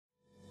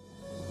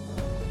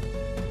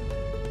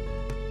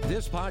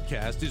This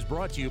podcast is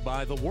brought to you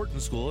by the Wharton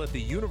School at the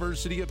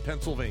University of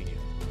Pennsylvania.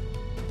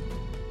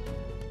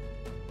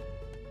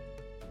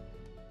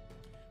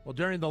 Well,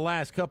 during the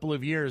last couple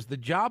of years, the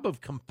job of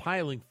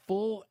compiling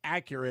full,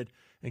 accurate,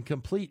 and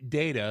complete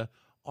data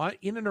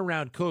in and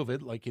around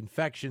COVID, like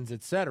infections,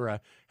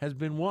 etc., has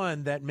been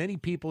one that many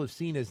people have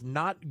seen as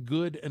not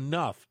good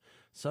enough.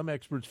 Some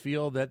experts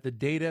feel that the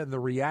data and the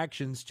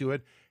reactions to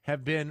it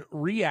have been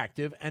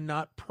reactive and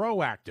not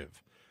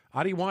proactive.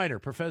 Adi Wyner,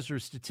 professor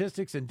of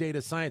statistics and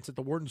data science at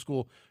the Wharton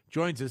School,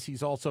 joins us.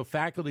 He's also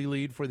faculty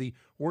lead for the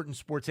Wharton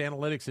Sports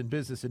Analytics and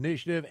Business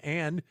Initiative,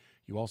 and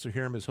you also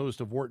hear him as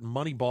host of Wharton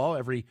Moneyball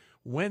every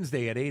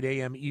Wednesday at 8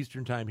 a.m.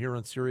 Eastern Time here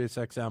on Sirius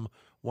XM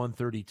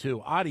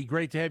 132. Adi,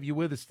 great to have you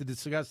with us to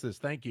discuss this.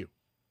 Thank you.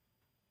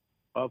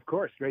 Of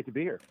course. Great to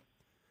be here.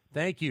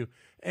 Thank you.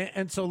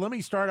 And so let me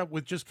start up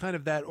with just kind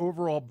of that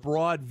overall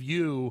broad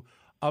view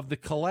of the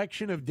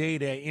collection of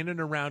data in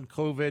and around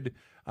COVID,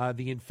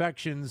 the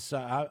infections,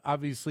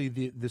 obviously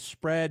the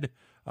spread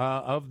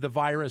of the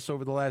virus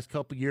over the last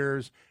couple of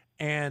years,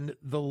 and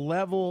the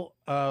level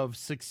of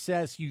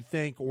success you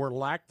think, or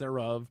lack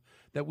thereof,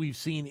 that we've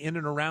seen in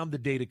and around the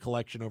data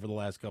collection over the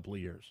last couple of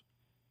years.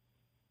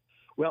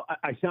 Well,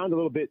 I sound a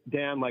little bit,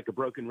 Dan, like a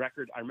broken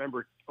record. I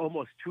remember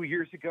almost 2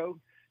 years ago,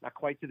 not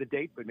quite to the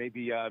date, but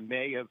maybe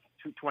May of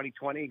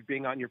 2020,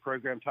 being on your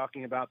program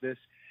talking about this.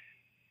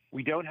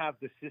 We don't have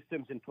the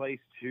systems in place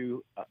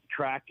to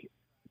track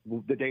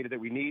the data that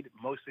we need,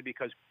 mostly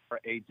because we're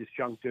a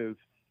disjunctive,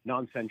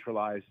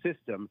 non-centralized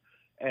system.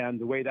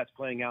 And the way that's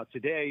playing out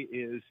today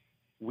is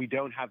we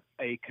don't have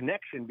a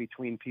connection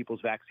between people's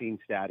vaccine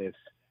status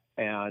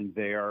and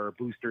their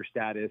booster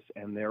status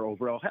and their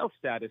overall health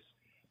status,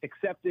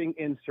 excepting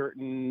in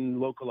certain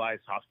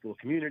localized hospital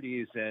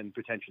communities and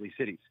potentially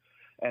cities.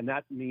 And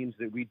that means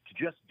that we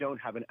just don't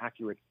have an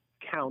accurate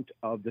count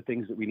of the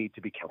things that we need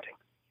to be counting.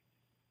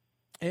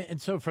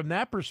 And so from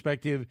that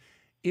perspective,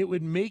 it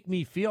would make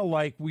me feel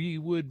like we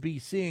would be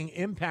seeing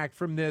impact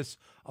from this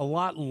a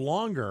lot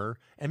longer,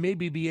 and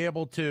maybe be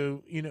able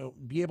to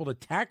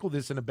tackle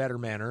this in a better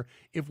manner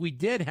if we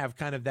did have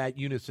kind of that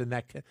unison,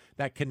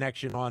 that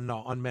connection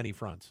on many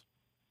fronts.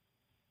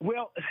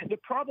 Well, the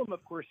problem,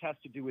 of course, has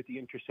to do with the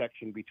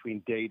intersection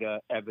between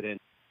data, evidence,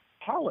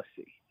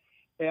 policy.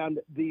 And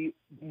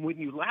when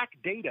you lack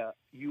data,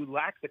 you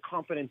lack the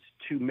confidence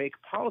to make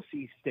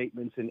policy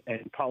statements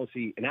and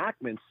policy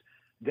enactments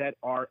that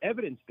are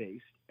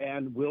evidence-based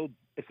and will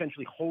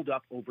essentially hold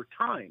up over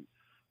time.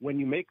 When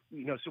you make,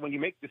 when you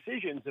make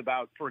decisions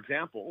about, for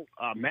example,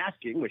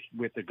 masking, which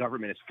with the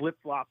government is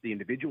flip-flop, the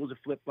individuals are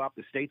flip-flop,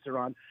 the states are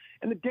on,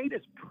 and the data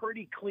is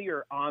pretty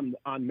clear on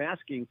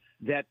masking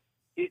that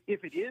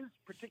if it is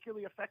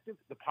particularly effective,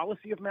 the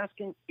policy of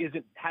masking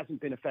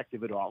hasn't been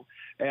effective at all.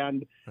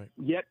 And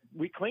Yet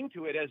we cling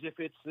to it as if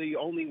it's the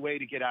only way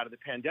to get out of the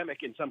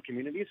pandemic in some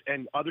communities,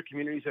 and other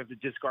communities have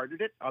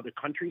discarded it. Other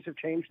countries have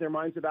changed their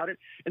minds about it.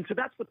 And so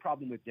that's the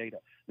problem with data.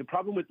 The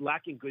problem with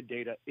lacking good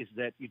data is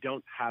that you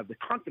don't have the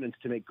confidence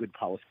to make good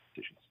policy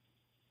decisions.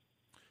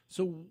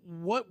 So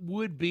what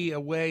would be a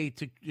way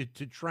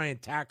to try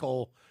and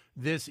tackle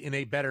this in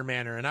a better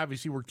manner? And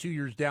obviously we're 2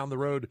 years down the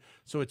road,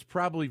 so it's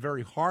probably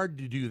very hard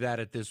to do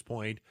that at this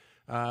point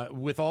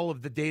with all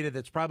of the data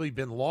that's probably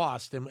been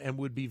lost and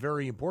would be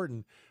very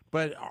important.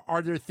 But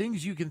are there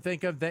things you can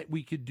think of that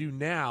we could do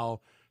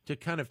now to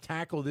kind of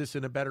tackle this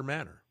in a better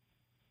manner?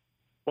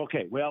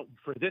 Okay, well,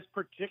 for this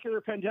particular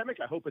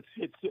pandemic, I hope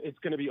it's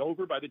going to be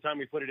over by the time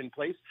we put it in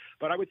place.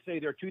 But I would say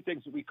there are two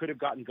things that we could have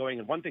gotten going,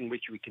 and one thing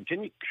which we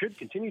should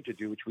continue to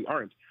do, which we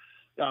aren't.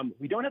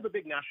 We don't have a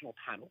big national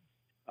panel.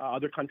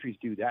 Other countries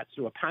do that.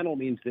 So a panel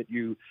means that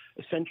you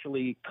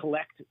essentially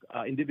collect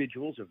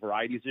individuals of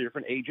varieties of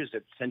different ages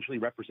that essentially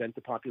represent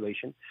the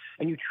population,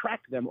 and you track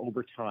them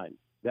over time.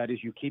 That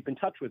is, you keep in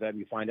touch with them.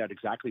 You find out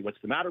exactly what's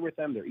the matter with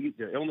them,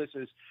 their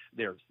illnesses,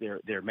 their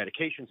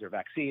medications, their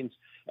vaccines,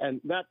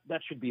 and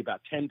that should be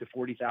about 10 to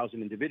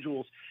 40,000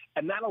 individuals,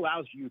 and that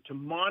allows you to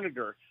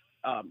monitor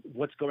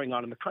what's going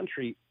on in the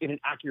country in an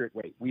accurate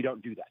way. We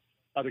don't do that.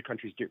 Other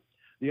countries do.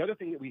 The other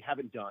thing that we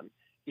haven't done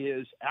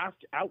is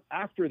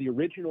after the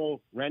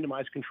original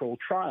randomized controlled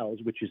trials,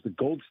 which is the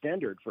gold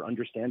standard for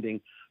understanding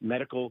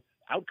medical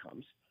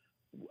outcomes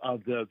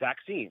of the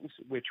vaccines,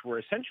 which were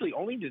essentially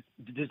only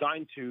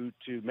designed to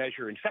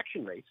measure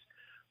infection rates,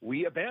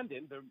 we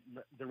abandoned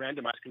the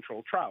randomized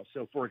controlled trials.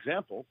 So, for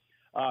example,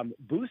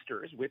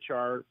 boosters, which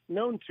are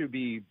known to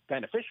be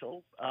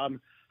beneficial,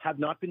 have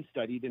not been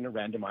studied in a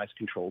randomized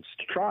controlled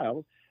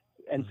trial,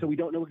 and so we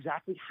don't know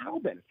exactly how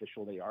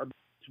beneficial they are.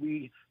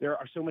 There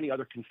are so many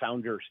other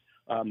confounders,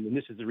 and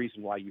this is the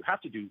reason why you have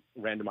to do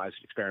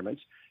randomized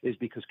experiments, is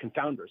because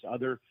confounders,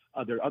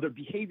 other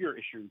behavior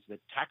issues that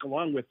tack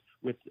along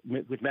with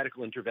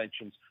medical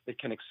interventions that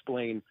can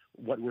explain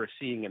what we're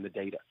seeing in the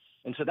data.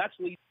 And so that's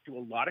leading to a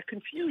lot of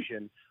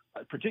confusion,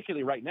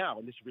 particularly right now,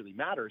 and this really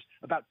matters,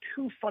 about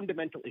two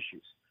fundamental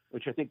issues,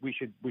 which I think we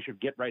should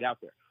get right out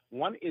there.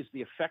 One is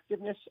the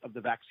effectiveness of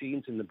the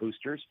vaccines and the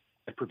boosters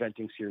at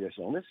preventing serious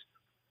illness.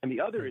 And the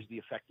other is the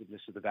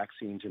effectiveness of the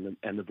vaccines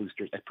and the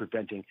boosters at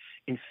preventing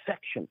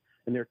infection.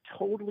 And they're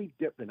totally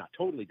different. They're not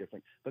totally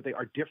different, but they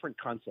are different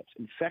concepts.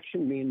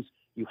 Infection means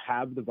you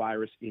have the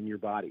virus in your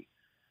body.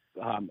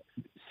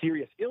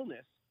 Serious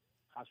illness,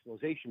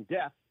 hospitalization,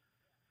 death,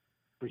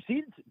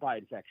 precedes by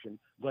infection,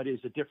 but is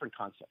a different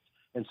concept.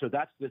 And so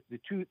that's the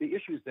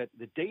issues that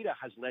the data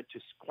has led to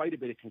quite a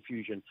bit of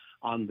confusion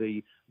on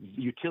the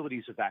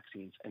utilities of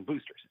vaccines and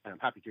boosters. And I'm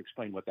happy to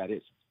explain what that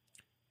is.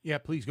 Yeah,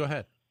 please go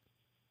ahead.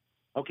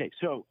 Okay,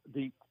 so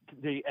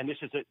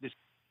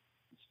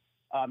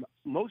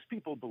most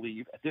people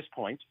believe at this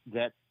point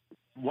that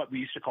what we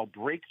used to call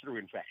breakthrough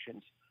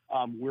infections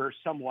were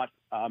somewhat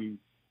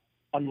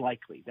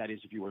unlikely. That is,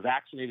 if you were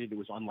vaccinated, it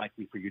was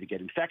unlikely for you to get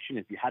infection.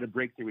 If you had a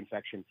breakthrough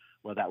infection,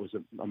 well, that was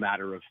a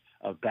matter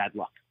of bad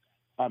luck.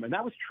 And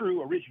that was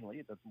true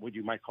originally, what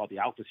you might call the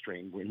alpha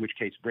strain, in which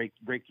case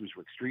breakthroughs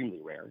were extremely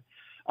rare.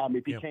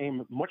 It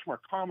became much more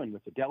common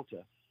with the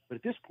Delta, but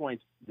at this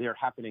point, they're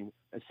happening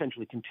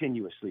essentially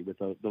continuously with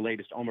the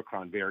latest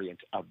Omicron variant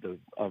of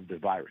the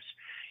virus.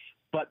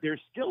 But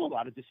there's still a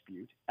lot of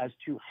dispute as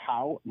to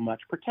how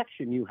much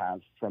protection you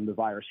have from the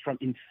virus, from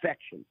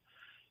infection.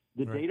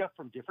 The data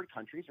from different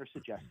countries are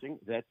suggesting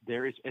that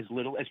there is as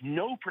little as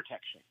no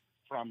protection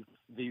from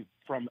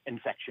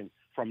infection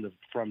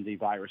from the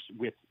virus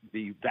with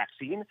the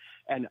vaccine,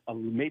 and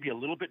maybe a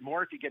little bit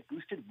more if you get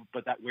boosted,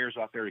 but that wears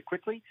off very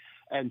quickly.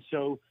 And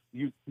so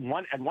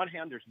on one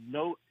hand,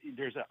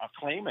 there's a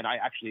claim, and I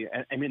actually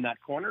am in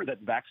that corner,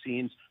 that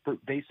vaccines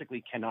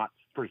basically cannot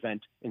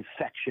prevent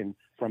infection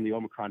from the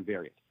Omicron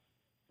variant.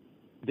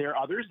 There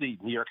are others. The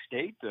New York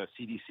State, the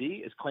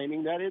CDC, is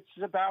claiming that it's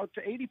about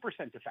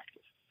 80%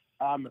 effective.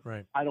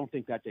 I don't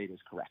think that data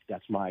is correct.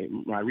 That's my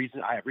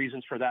reason. I have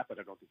reasons for that, but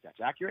I don't think that's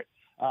accurate.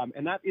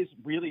 And that is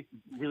really,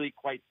 really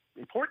quite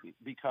important,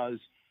 because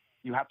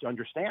you have to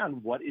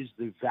understand what is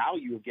the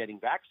value of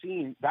getting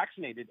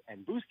vaccinated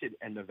and boosted.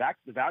 And the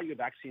value of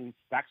vaccines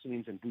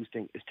and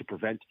boosting is to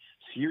prevent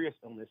serious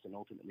illness and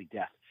ultimately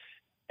death.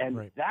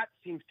 And that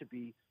seems to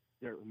be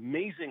their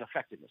amazing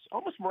effectiveness,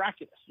 almost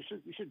miraculous. You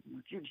should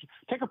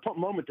take a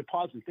moment to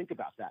pause and think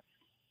about that.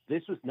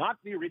 This was not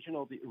the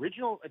original. The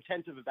original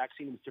intent of a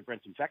vaccine was to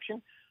prevent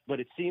infection, but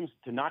it seems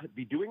to not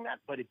be doing that.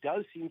 But it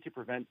does seem to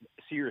prevent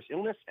serious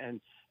illness and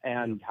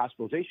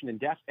hospitalization and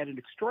death at an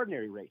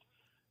extraordinary rate.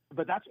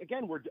 But that's,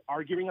 again, we're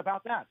arguing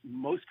about that.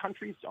 Most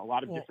countries, a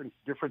lot of different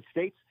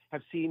states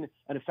have seen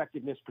an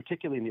effectiveness,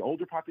 particularly in the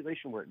older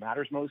population where it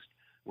matters most,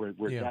 where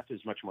death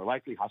is much more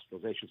likely,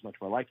 hospitalization is much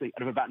more likely,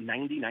 at about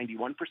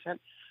 91%.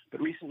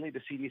 But recently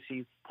the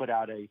CDC put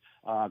out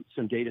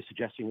some data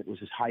suggesting it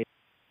was as high as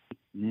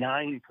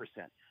 9%.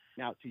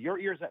 Now, to your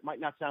ears, that might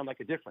not sound like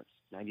a difference,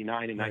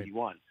 99 and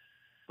 91,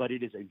 but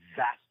it is a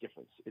vast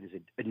difference. It is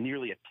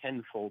nearly a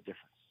tenfold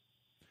difference.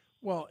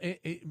 Well,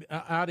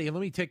 Adi,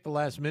 let me take the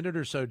last minute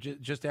or so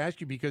just to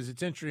ask you, because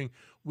it's interesting.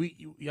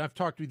 I've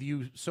talked with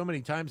you so many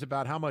times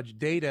about how much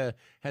data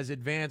has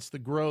advanced the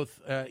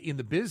growth in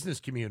the business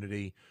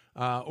community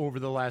over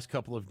the last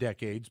couple of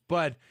decades,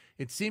 but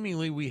it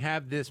seemingly we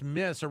have this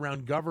miss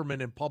around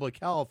government and public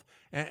health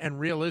and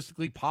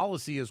realistically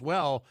policy as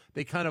well.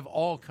 They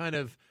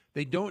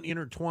they don't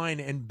intertwine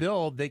and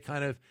build, they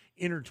kind of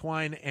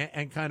intertwine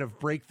and kind of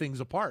break things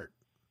apart.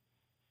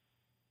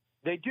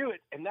 They do it,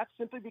 and that's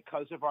simply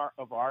because of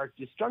our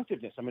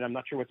disjunctiveness. I mean, I'm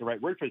not sure what the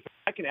right word for it is.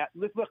 I can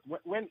look.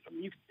 When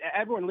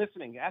everyone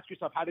listening, ask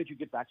yourself, how did you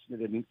get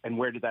vaccinated, and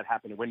where did that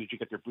happen, and when did you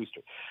get your booster?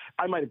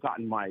 I might have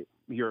gotten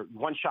your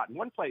one shot in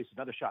one place,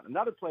 another shot in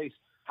another place.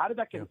 How did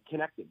that get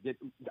connected?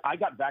 I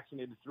got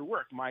vaccinated through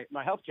work. My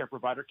healthcare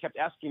provider kept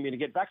asking me to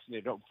get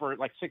vaccinated for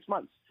like 6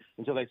 months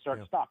until they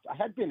stopped. I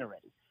had been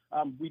already.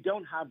 We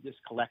don't have this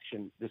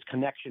connection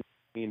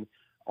between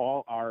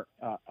all our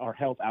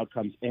health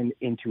outcomes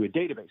into a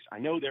database. I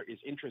know there is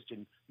interest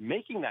in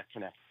making that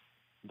connection,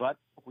 but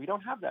we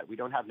don't have that. We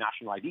don't have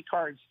national ID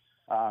cards.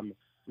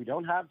 We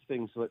don't have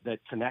things that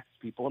connect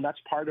people, and that's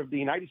part of the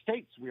United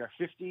States. We are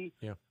 50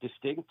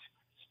 distinct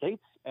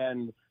states,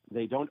 and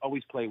they don't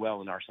always play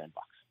well in our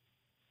sandbox.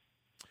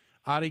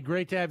 Adi,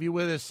 great to have you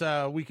with us.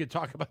 We could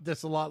talk about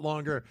this a lot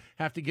longer.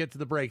 Have to get to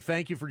the break.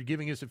 Thank you for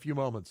giving us a few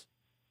moments.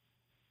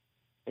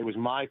 It was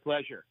my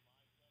pleasure.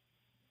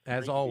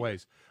 As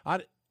always.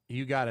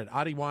 You got it.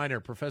 Adi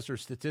Wyner, professor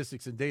of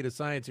statistics and data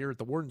science here at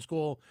the Wharton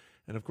School.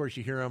 And, of course,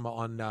 you hear him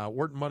on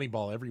Wharton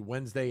Moneyball every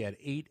Wednesday at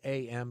 8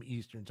 a.m.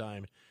 Eastern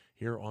Time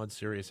here on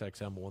Sirius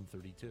XM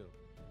 132.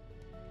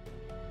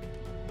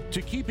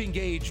 To keep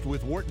engaged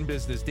with Wharton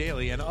Business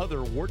Daily and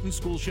other Wharton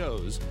School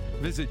shows,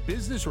 visit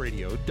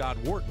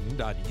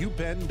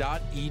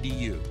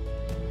businessradio.wharton.upenn.edu.